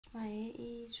My hair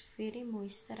is very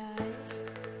moisturized.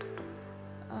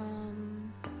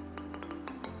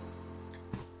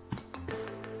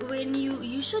 When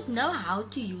you should know how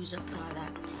to use a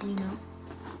product,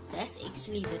 that's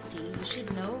actually the thing. You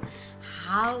should know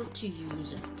how to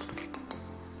use it.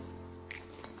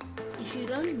 If you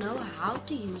don't know how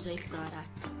to use a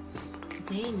product,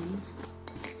 then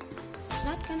it's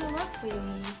not gonna work for your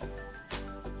hair.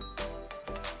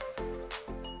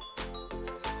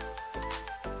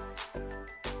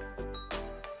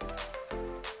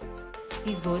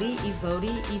 Iwori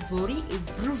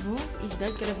is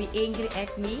not gonna be angry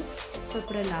at me for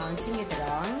pronouncing it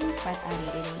wrong, but I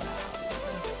really don't know.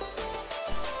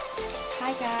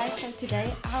 Hi guys, so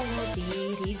today I will be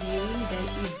reviewing the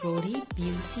Iwori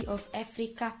Beauty of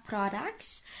Africa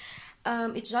products.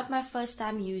 It's not my first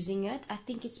time using it. I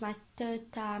think it's my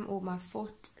third time or my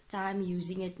fourth time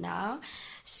using it now.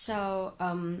 So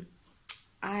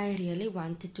I really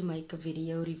wanted to make a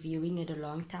video reviewing it a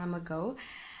long time ago,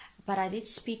 but I did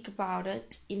speak about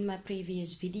it in my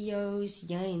previous videos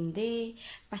here and there.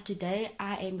 But today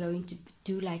I am going to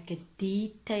do like a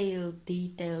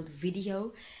detailed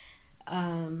video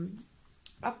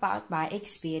about my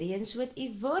experience with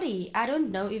Iwori. I don't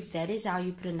know if that is how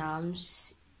you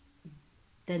pronounce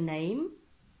the name.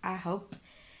 I hope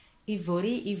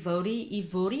Iwori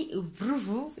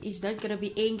is not gonna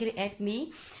be angry at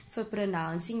me for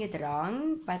pronouncing it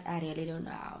wrong, but I really don't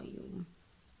know how you.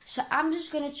 So I'm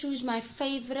just gonna choose my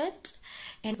favorite.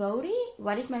 And Iwori,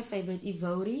 what is my favorite,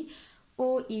 Iwori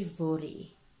or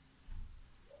Iwori?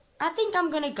 I think I'm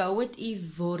gonna go with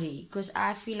Iwori because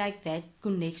I feel like that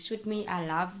connects with me. I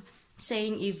love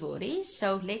saying Iwori,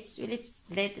 so let's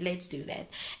do that.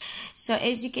 So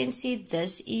as you can see,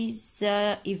 this is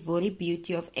the Iwori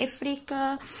Beauty of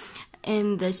Africa,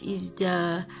 and this is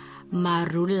the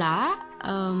Marula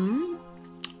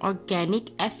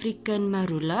organic African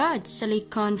Marula. It's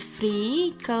silicone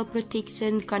free curl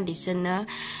protection conditioner,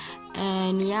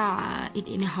 and yeah, it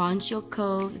enhances your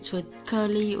curls. It's for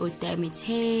curly or damaged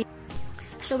hair.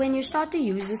 So when you start to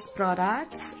use this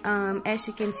product, as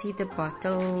you can see, the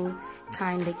bottle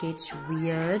kind of gets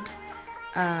weird.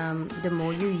 The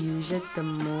more you use it, the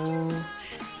more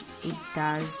it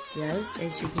does this,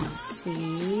 as you can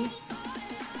see.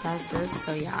 Does this.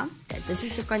 So yeah, this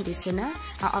is the conditioner.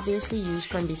 I obviously use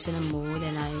conditioner more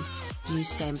than I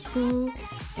use shampoo,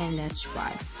 and that's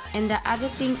why. And the other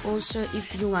thing also,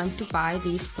 if you want to buy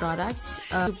these products,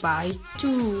 to buy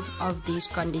 2 of these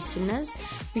conditioners,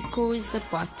 because the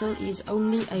bottle is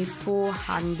only a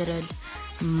 400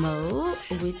 ml,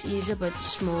 which is a bit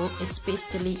small,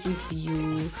 especially if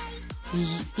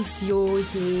your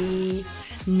hair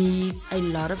needs a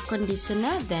lot of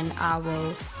conditioner, then I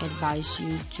will advise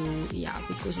you to,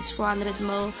 because it's 400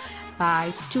 ml,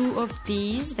 buy 2 of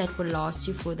these that will last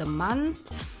you for the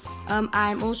month.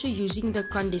 I'm also using the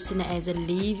conditioner as a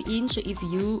leave-in, so if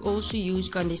you also use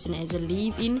conditioner as a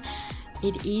leave-in,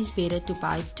 it is better to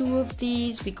buy 2 of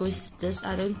these, because this,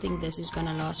 I don't think this is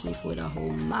gonna last me for the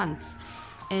whole month.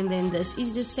 And then this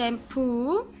is the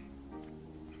shampoo,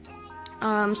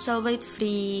 sulfate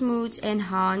free, smooth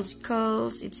enhanced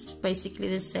curls. It's basically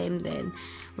the same than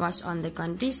what's on the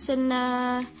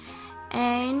conditioner.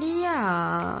 And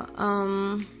yeah,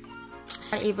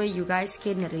 whatever you guys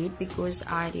can read, because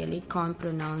I really can't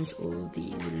pronounce all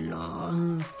these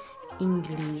long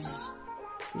English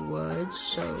words,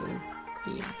 so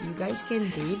yeah, you guys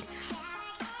can read.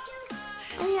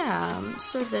 Yeah,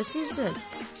 so this is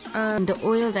it. The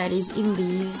oil that is in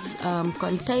these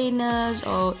containers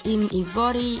or in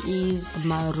Iwori is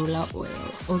marula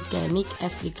oil, organic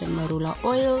African marula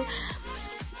oil,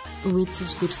 which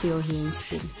is good for your hair and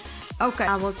skin. Okay,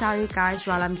 I will tell you guys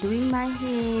while I'm doing my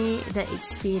hair the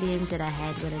experience that I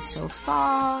had with it so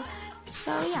far.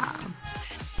 So yeah.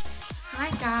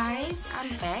 Hi guys, I'm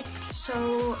back.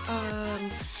 So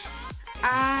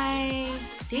I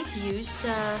did use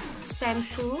the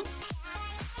shampoo,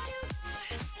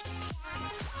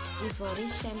 Iwori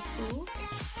shampoo,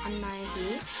 on my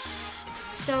hair.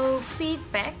 So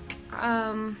feedback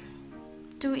to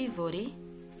Iwori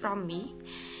from me,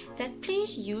 that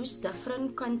please use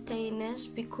different containers,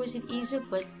 because it is a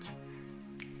bit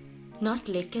not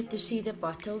lekker to see the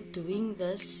bottle doing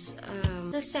this.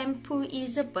 The shampoo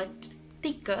is a bit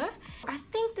thicker. I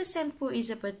think the shampoo is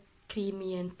a bit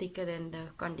creamy and thicker than the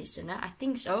conditioner. I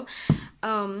think so.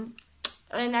 And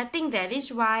I think that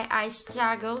is why I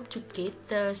struggled to get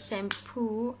the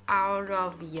shampoo out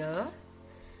of here,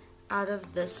 out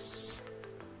of this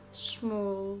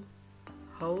small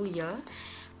hole here,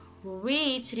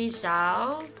 which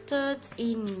resulted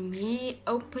in me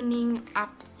opening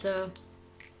up the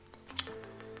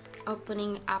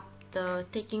opening up the,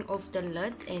 taking off the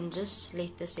lid and just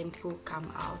let the shampoo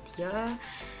come out here,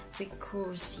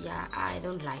 because yeah, I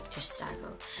don't like to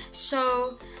struggle.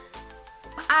 So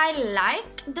I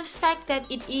like the fact that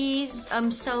it is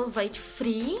sulfate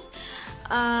free.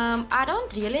 I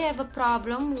don't really have a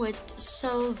problem with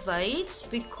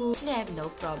sulfates, because I have no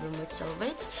problem with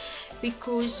sulfates,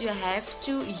 because you have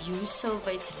to use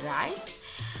sulfates right.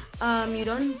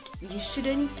 You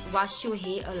shouldn't wash your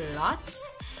hair a lot.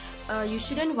 You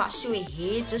shouldn't wash your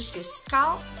hair, just your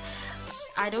scalp.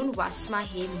 I don't wash my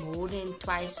hair more than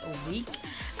twice a week.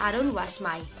 I don't wash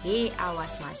my hair, I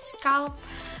wash my scalp.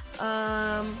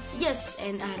 Yes,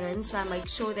 and I rinse. I make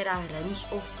sure that I rinse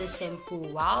off the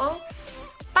shampoo well.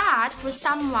 But for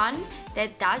someone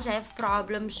that does have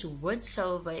problems with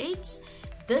sulfates,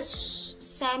 this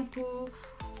shampoo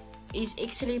is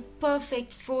actually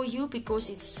perfect for you, because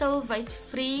it's sulfate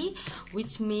free,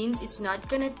 which means it's not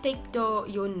gonna take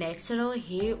your natural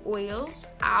hair oils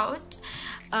out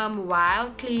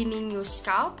while cleaning your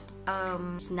scalp.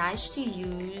 It's nice to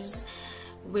use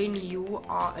when you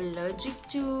are allergic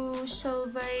to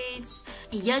sulfates.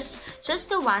 Yes, just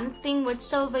the one thing with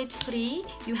sulfate free,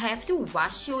 you have to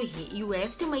wash your hair. You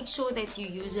have to make sure that you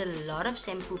use a lot of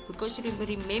shampoo, because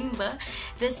remember,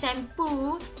 the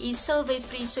shampoo is sulfate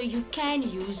free, so you can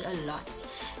use a lot.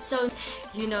 So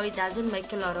you know, it doesn't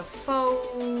make a lot of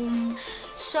foam,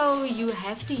 so you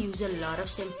have to use a lot of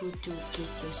shampoo to get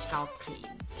your scalp clean.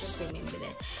 Just remember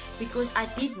that, because I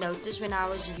did notice when I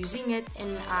was using it,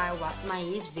 and my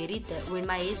hair is very when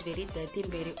my hair is very dirty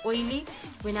and very oily,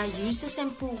 when I use the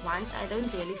shampoo once, I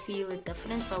don't really feel a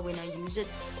difference, but when I use it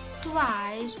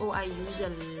twice, or I use a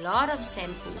lot of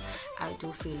shampoo, I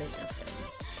do feel a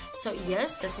difference. So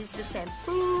yes, this is the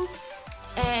shampoo,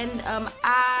 and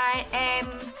I am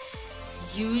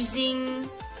using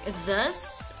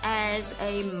this as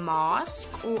a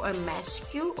mask or a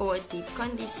masque or a deep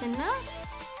conditioner.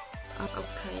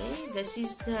 Okay, this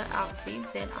is the outfit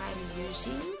that I'm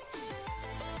using,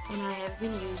 and I have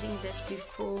been using this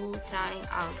before trying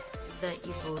out the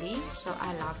Iwori, so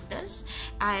I love this.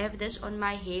 I have this on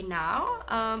my hair now.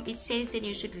 It says that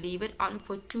you should leave it on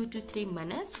for 2 to 3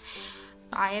 minutes.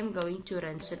 I am going to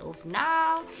rinse it off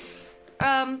now.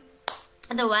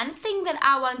 The one thing that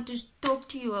I want to talk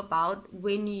to you about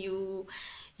when you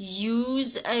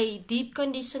use a deep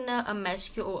conditioner, a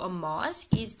masque or a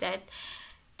mask, is that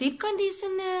deep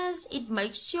conditioners, it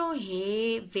makes your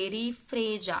hair very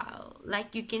fragile.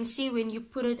 Like you can see when you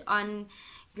put it on,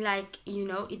 like, you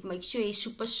know, it makes your hair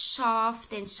super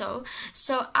soft and so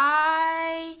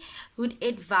I would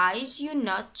advise you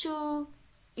not to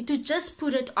just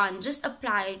put it on, just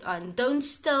apply it on. Don't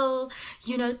still,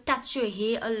 you know, touch your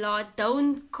hair a lot.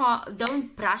 Don't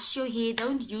brush your hair.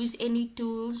 Don't use any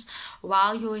tools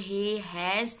while your hair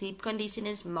has deep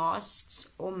conditioners, masks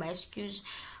or masques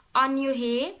on your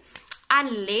hair,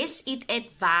 unless it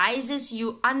advises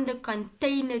you on the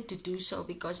container to do so,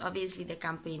 because obviously the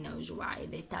company knows why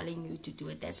they're telling you to do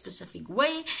it that specific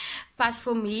way. But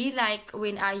for me, like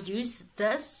when I use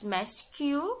this masque,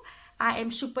 I am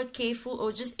super careful,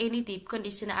 or just any deep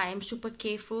conditioner, I am super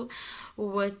careful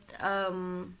with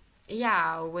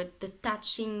with the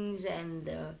touchings and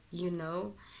you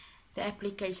know, the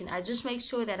application. I just make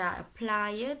sure that I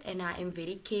apply it, and I am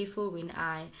very careful when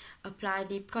I apply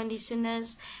deep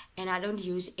conditioners, and I don't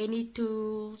use any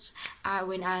tools.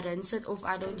 When I rinse it off,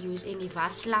 I don't use any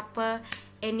waslapper,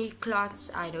 any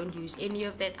cloths. I don't use any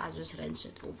of that. I just rinse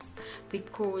it off,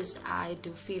 because I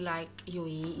do feel like your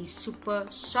hair is super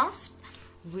soft,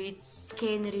 which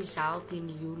can result in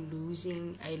you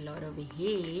losing a lot of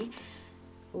hair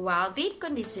while deep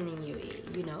conditioning your hair,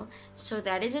 you know. So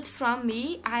that is it from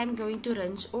me. I am going to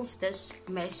rinse off this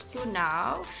masque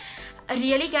now.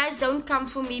 Really guys, don't come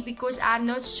for me, because I'm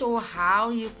not sure how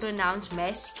you pronounce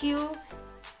masque.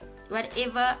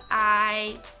 Whatever,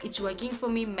 it's working for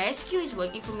me. Masque is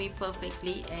working for me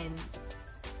perfectly, and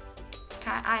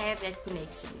I have that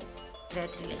connection, that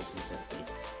relationship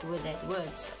with that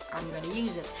word, so I'm gonna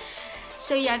use it.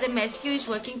 So yeah, the masque is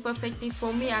working perfectly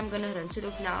for me. I'm gonna rinse it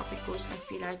off now, because I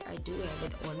feel like I do have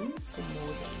it on for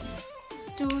more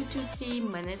than 2 to 3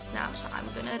 minutes now. So I'm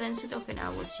gonna rinse it off, and I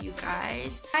will see you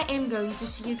guys. I am going to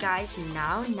see you guys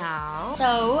now.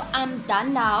 So I'm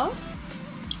done now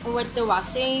with the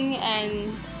washing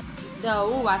and the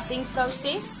washing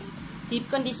process,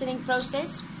 deep conditioning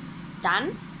process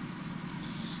done.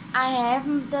 I have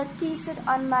the t-shirt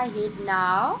on my head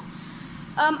now.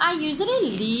 I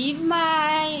usually leave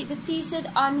the tea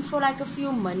set on for like a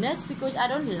few minutes because I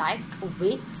don't like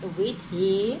wet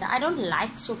hair. I don't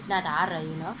like sopna dara,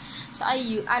 you know. So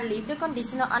I leave the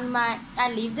conditioner on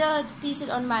I leave the tea set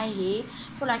on my hair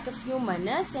for like a few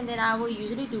minutes, and then I will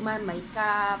usually do my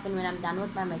makeup, and when I'm done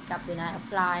with my makeup, then I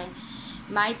apply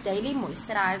my daily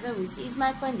moisturizer, which is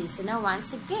my conditioner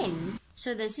once again.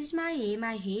 So this is my hair.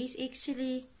 My hair is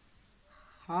actually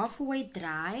halfway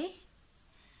dry.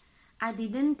 I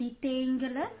didn't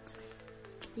detangle it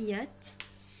yet,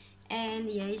 and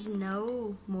there is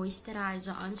no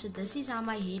moisturizer on. So this is how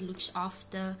my hair looks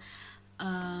after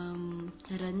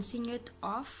rinsing it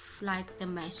off, like the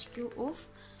mascara off.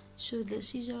 So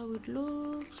this is how it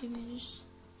looks. Let me just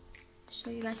show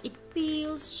you guys. It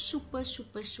feels super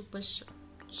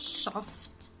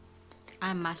soft,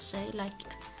 I must say. Like,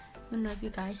 I don't know if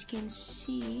you guys can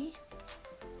see,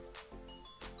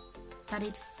 but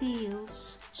it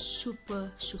feels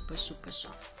super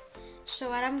soft. So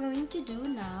what I'm going to do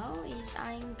now is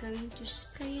I'm going to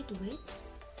spray it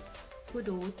with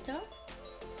water,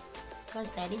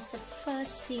 because that is the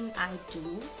first thing I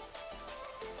do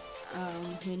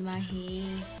when my hair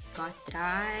got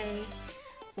dry,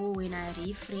 or when I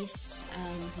refresh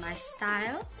my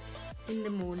style in the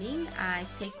morning. I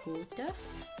take water.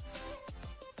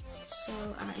 So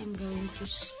I am going to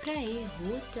spray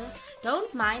water.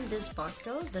 Don't mind this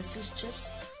bottle. This is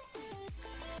just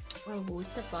a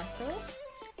water bottle.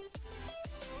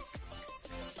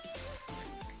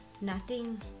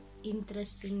 Nothing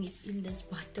interesting is in this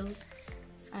bottle.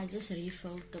 I just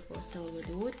refilled the bottle with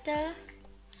water.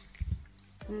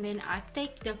 And then I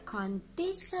take the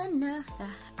conditioner, the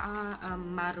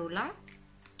Marula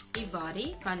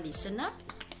Iwori conditioner.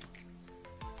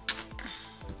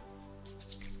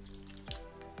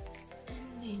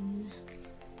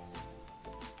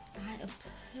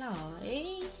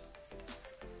 Apply.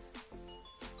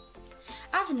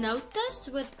 I've noticed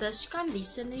with this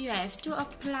conditioner you have to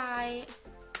apply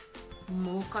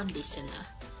more conditioner,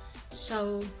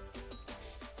 so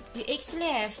you actually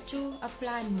have to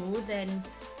apply more than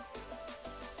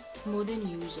the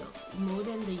usual,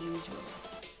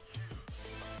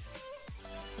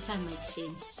 if that makes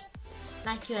sense.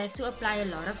 Like, you have to apply a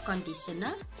lot of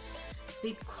conditioner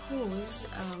because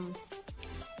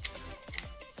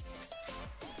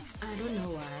I don't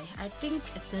know why. I think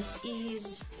this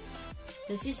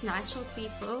is nice for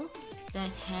people that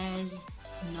has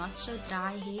not so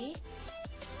dry hair,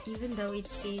 even though it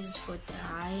says for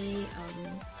dry,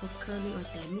 for curly or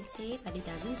damaged hair, but it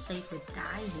doesn't say for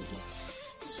dry hair.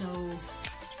 So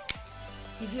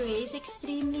if your hair is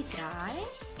extremely dry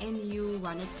and you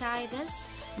want to try this,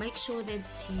 make sure that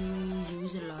you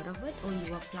use a lot of it, or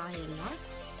you apply a lot.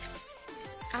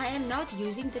 I am not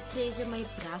using the Tresemme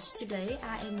brush today.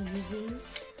 I am using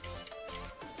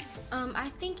I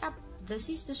think this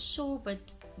is the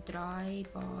Sorbet dry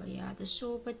bar. Yeah, the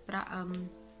Sorbet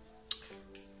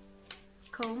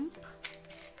comb.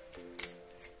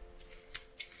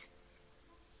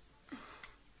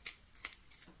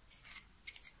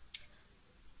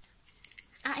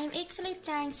 I am actually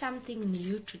trying something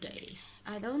new today.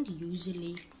 I don't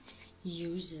usually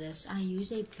use this. I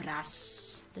use a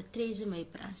brush, the Tresemme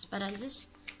brush, but I just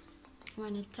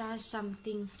want to try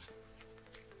something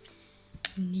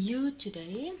new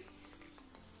today.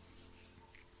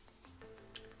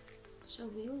 So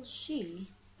we will see.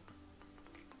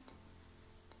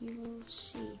 We will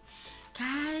see.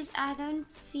 Guys, I don't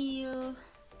feel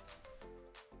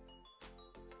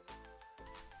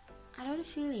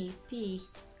happy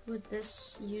with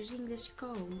this, using this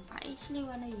comb. I actually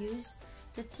want to use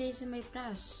the Tresemme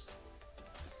brush.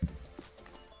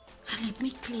 Let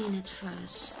me clean it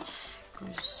first,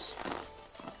 because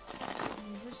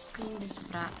I'll just clean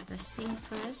this thing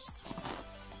first,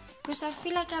 because I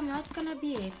feel like I'm not gonna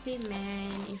be happy,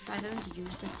 man, if I don't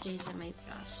use the Tresemme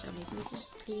brush. So let me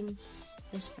just clean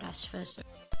this brush first.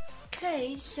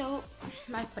 Okay, so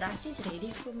my brush is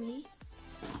ready for me.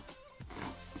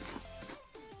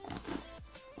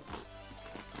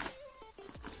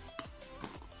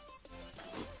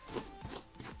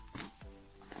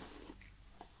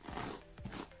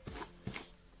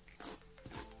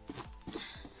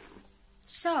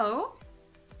 So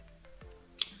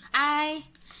I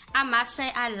must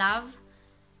say I love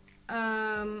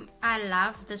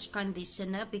this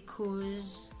conditioner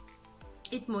because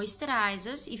it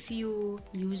moisturizes if you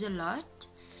use a lot,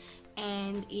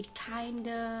 and it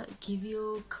kinda give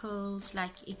you curls,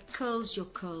 like it curls your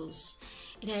curls.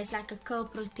 It has like a curl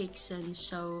protection,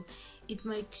 so it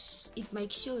makes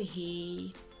your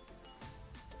hair,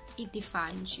 it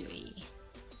defines your hair.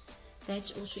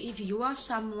 That's also, if you are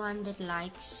someone that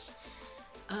likes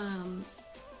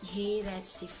hair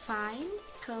that's defined,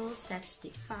 curls that's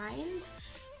defined,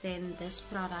 then this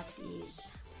product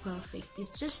is perfect.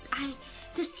 It's just I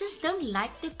just don't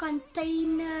like the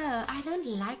container. I don't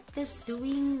like this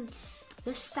doing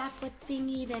this type of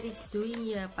thingy that it's doing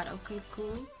here, but okay,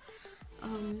 cool.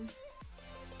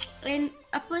 And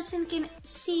a person can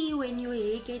see when your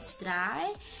hair gets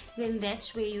dry, then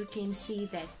that's where you can see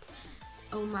that,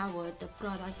 oh my word, the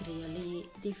product really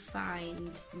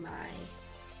defined my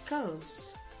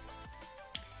curls.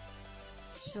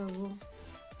 So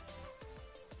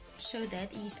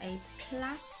that is a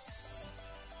plus.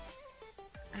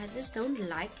 I just don't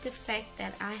like the fact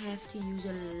that I have to use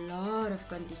a lot of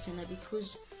conditioner,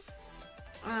 because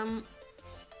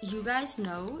you guys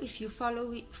know, if you follow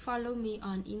me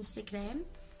on Instagram,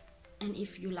 and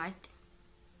if you liked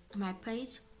my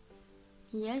page,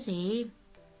 here's hair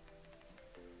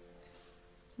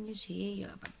here,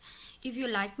 but if you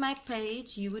like my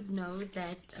page, you would know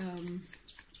that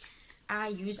I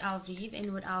use Alvive,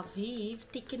 and with Alvive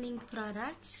thickening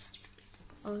products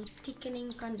or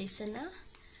thickening conditioner,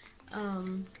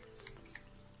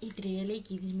 it really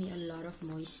gives me a lot of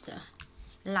moisture.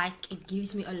 It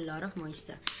gives me a lot of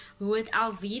moisture. With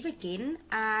Alvive again,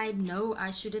 I know I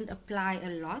shouldn't apply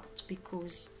a lot,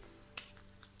 because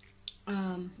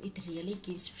it really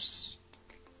gives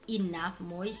enough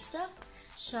moisture.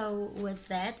 So with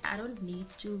that, I don't need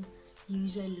to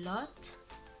use a lot.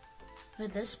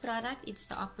 With this product, it's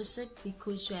the opposite,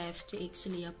 because you have to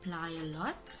actually apply a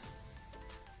lot.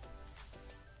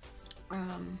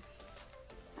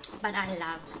 But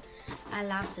I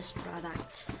love this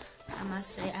product. I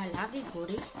must say, I love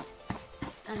Iwori.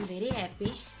 I'm very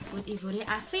happy with Iwori.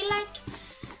 I feel like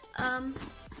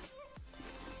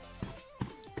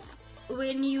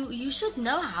when you should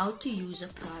know how to use a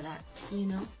product, you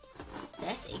know.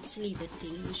 That's actually the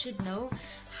thing. You should know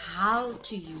how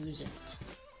to use it.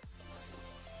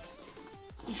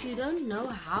 If you don't know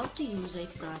how to use a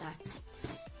product,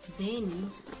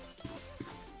 then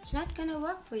it's not gonna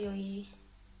work for your hair.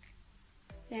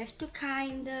 You have to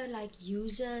kinda like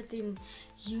use it and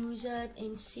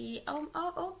see, oh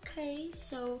okay,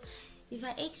 so if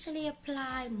I actually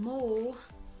apply more,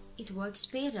 it works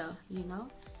better, you know,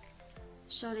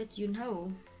 so that you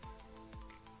know.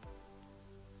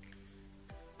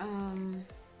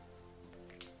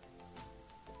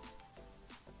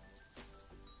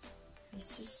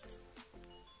 It's just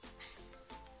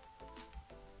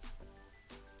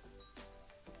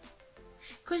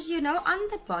because, you know, on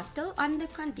the bottle, on the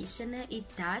conditioner, it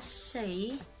does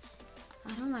say,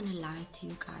 I don't want to lie to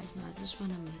you guys now, I just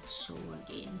want to make sure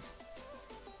again.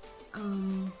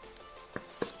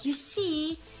 You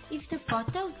see, if the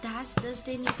bottle does this,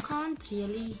 then you can't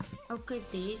really, okay,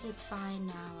 there's it fine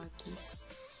now, I guess.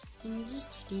 Let me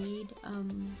just read.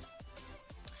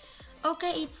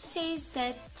 Okay, it says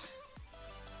that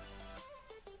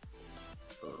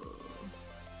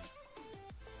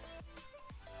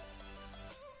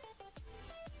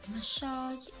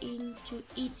massage into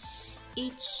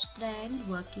each strand,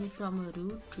 working from a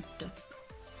root to tip.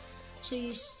 So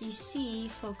you see,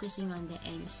 focusing on the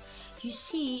ends, you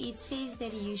see it says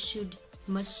that you should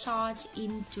massage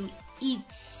into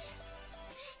each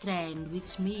strand,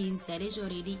 which means that is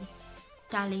already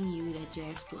telling you that you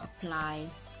have to apply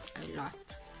a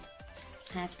lot.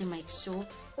 I have to make sure,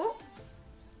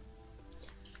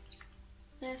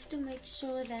 you have to make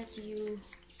sure that you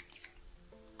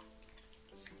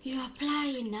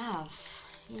apply enough,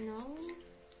 you know.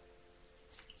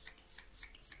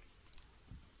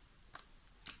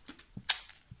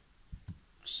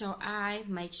 So I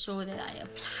make sure that I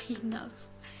apply enough.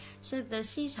 So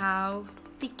this is how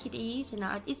thick it is, and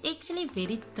it's actually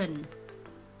very thin.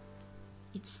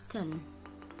 It's thin.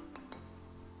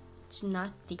 It's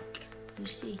not thick. You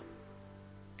see,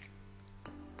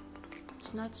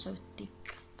 it's not so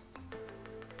thick.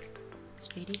 It's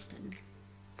very thin.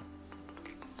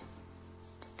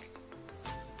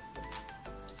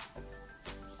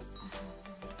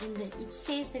 And then it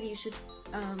says that you should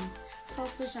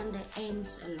focus on the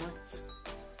ends a lot.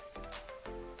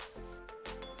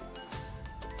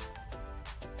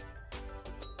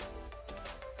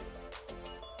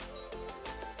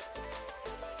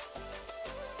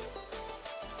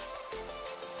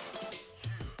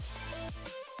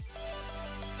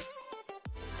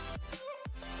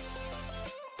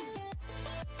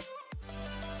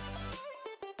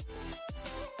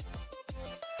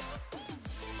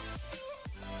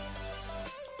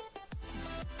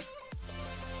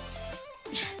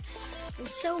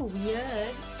 It's so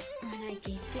weird when I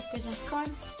get it, because I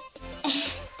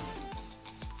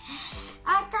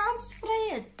can't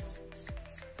spray it.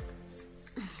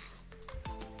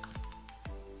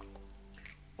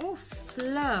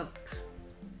 flip.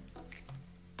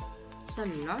 There's a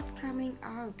lot coming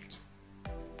out.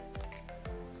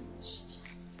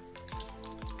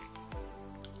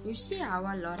 You see how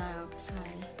a lot I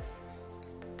apply.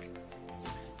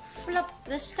 Flip,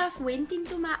 the stuff went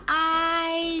into my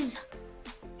eyes.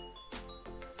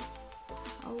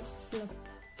 Oh, flip.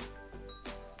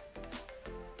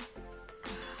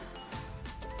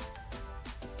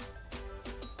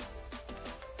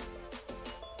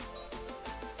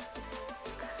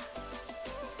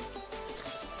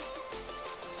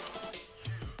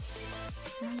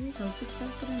 I just hope it's not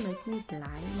gonna make me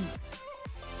blind.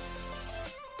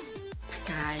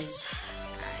 Guys,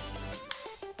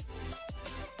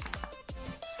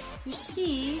 you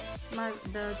see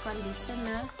the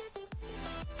conditioner,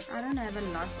 I don't have a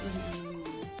lot in anymore.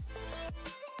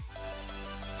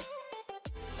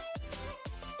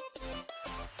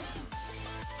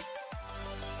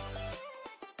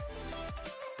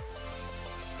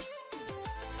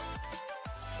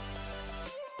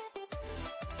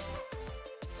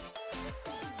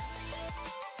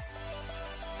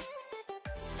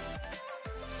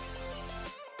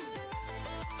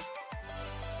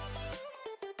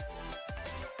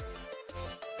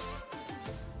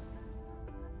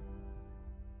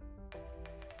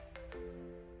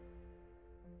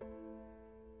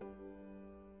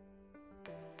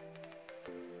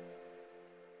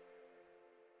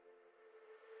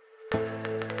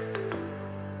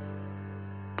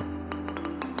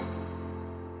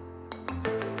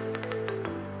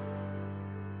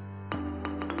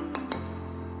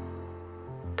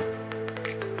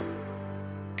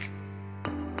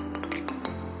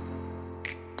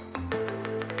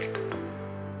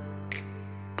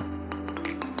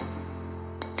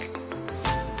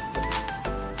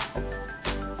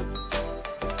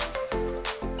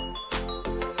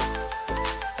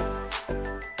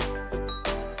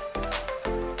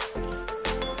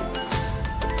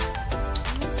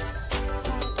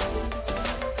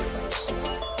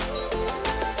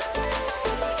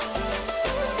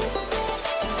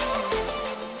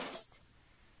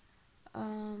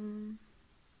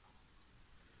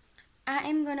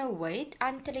 Wait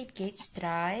until it gets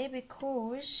dry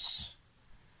because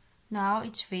now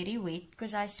it's very wet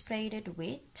because I sprayed it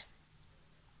wet,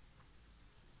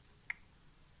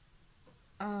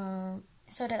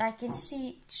 so that I can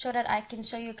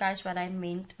show you guys what I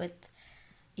meant with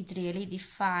it really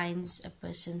defines a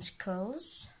person's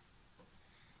curls.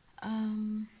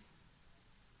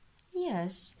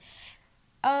 Yes.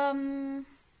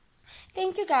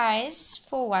 Thank you guys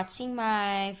for watching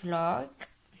my vlog.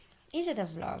 Is it a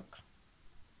vlog?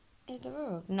 Is it a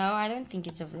vlog? No, I don't think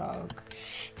it's a vlog.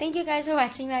 Thank you guys for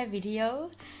watching my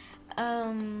video.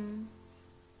 I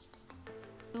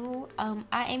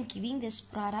am giving this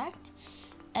product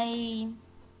a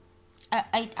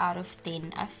 8 out of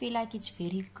 10. I feel like it's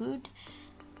very good.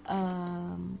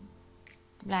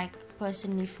 Like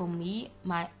personally for me,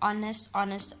 my honest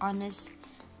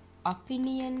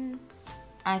opinion,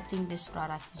 I think this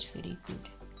product is very good.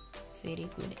 Very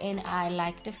good, and I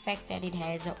like the fact that it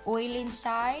has an oil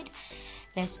inside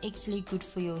that's actually good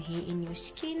for your hair and your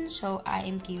skin. So I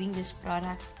am giving this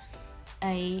product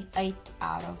a 8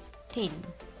 out of 10.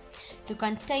 The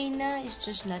container is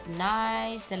just not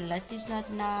nice, the lid is not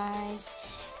nice.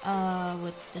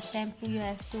 With the shampoo you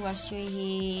have to wash your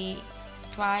hair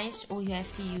twice, or you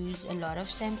have to use a lot of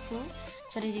shampoo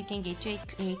so that you can get your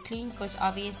hair clean, because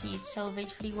obviously it's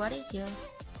salvage free. What is here?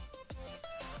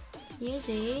 Yes,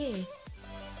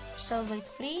 salvage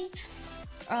free.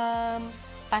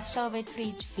 But salvage free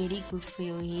is very good for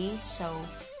your hair. So,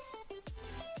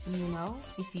 you know,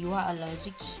 if you are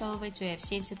allergic to salvage, you have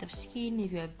sensitive skin,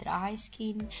 if you have dry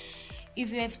skin,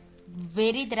 if you have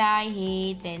very dry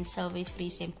hair, then salvage free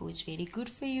shampoo is very good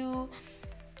for you.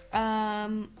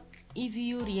 If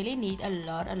you really need a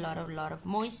lot of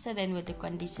moisture, then with the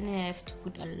conditioner you have to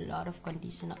put a lot of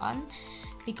conditioner on,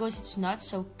 because it's not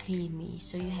so creamy,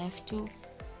 so you have to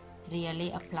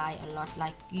really apply a lot.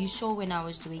 Like you saw when I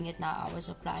was doing it, now I was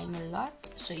applying a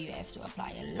lot, so you have to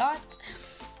apply a lot.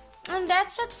 And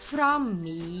that's it from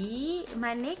me.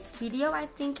 My next video, I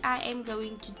think I am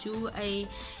going to do a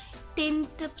 10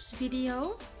 tips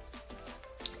video,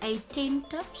 a 10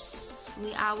 tips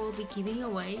where I will be giving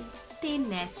away 10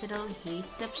 natural hair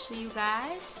tips for you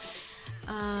guys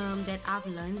that I've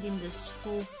learned in this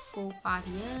 4-5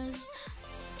 years.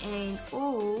 And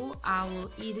or I will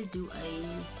either do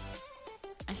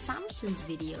a Samson's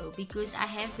video, because I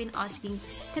have been asking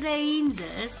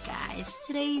strangers, guys,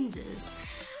 strangers,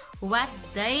 what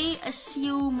they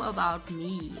assume about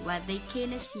me, what they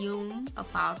can assume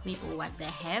about me, or what they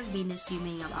have been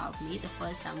assuming about me the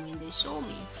first time when they saw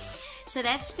me. So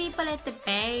that's people at the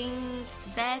bank,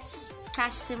 that's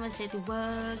customers at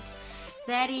work,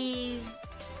 that is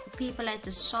people at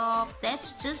the shop,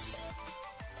 that's just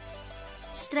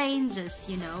strangers,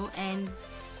 you know. And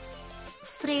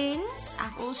friends,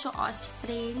 I've also asked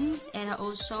friends, and I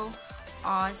also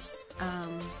asked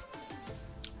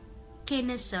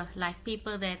kennissen, like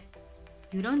people that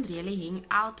you don't really hang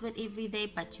out with every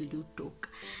day, but you do talk.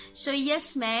 So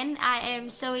yes, man, I am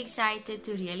so excited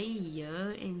to really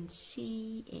hear and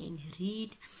see and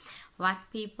read what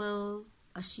people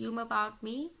assume about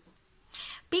me,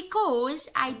 because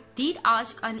I did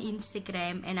ask on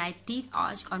Instagram and I did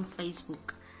ask on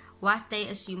Facebook what they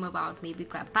assume about me,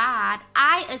 but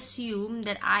I assume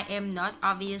that I am not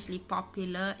obviously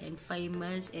popular and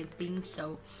famous and things,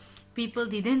 so people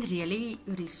didn't really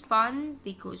respond,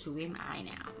 because who am I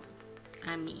now?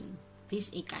 I mean,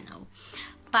 this I can know.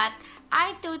 But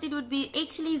I thought it would be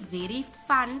actually very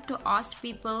fun to ask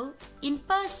people in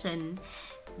person,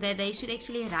 that they should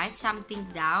actually write something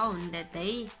down that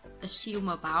they assume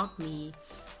about me.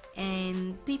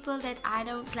 And people that I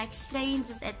don't like,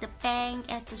 strangers at the bank,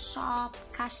 at the shop,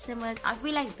 customers, I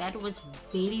feel like that was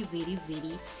very, very,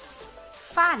 very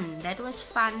fun. That was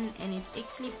fun, and it's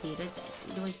actually better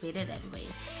that it was better that way.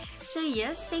 So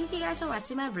yes, thank you guys for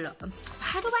watching my vlog.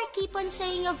 Why do I keep on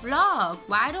saying a vlog?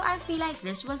 Why do I feel like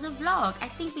this was a vlog? I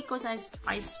think because I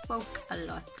spoke a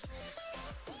lot.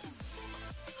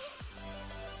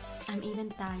 I'm even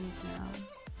tired now.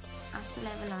 I still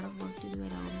have a lot of work to do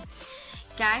at home.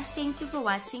 Guys, thank you for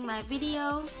watching my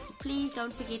video. Please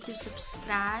don't forget to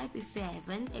subscribe if you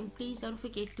haven't, and please don't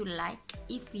forget to like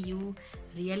if you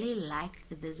really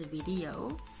liked this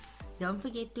video. Don't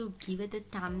forget to give it a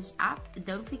thumbs up.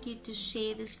 Don't forget to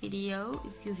share this video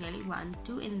if you really want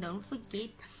to, and don't forget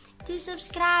to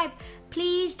subscribe.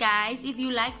 Please guys, if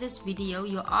you like this video,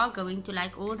 you are going to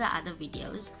like all the other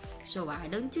videos, so why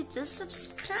don't you just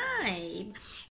subscribe?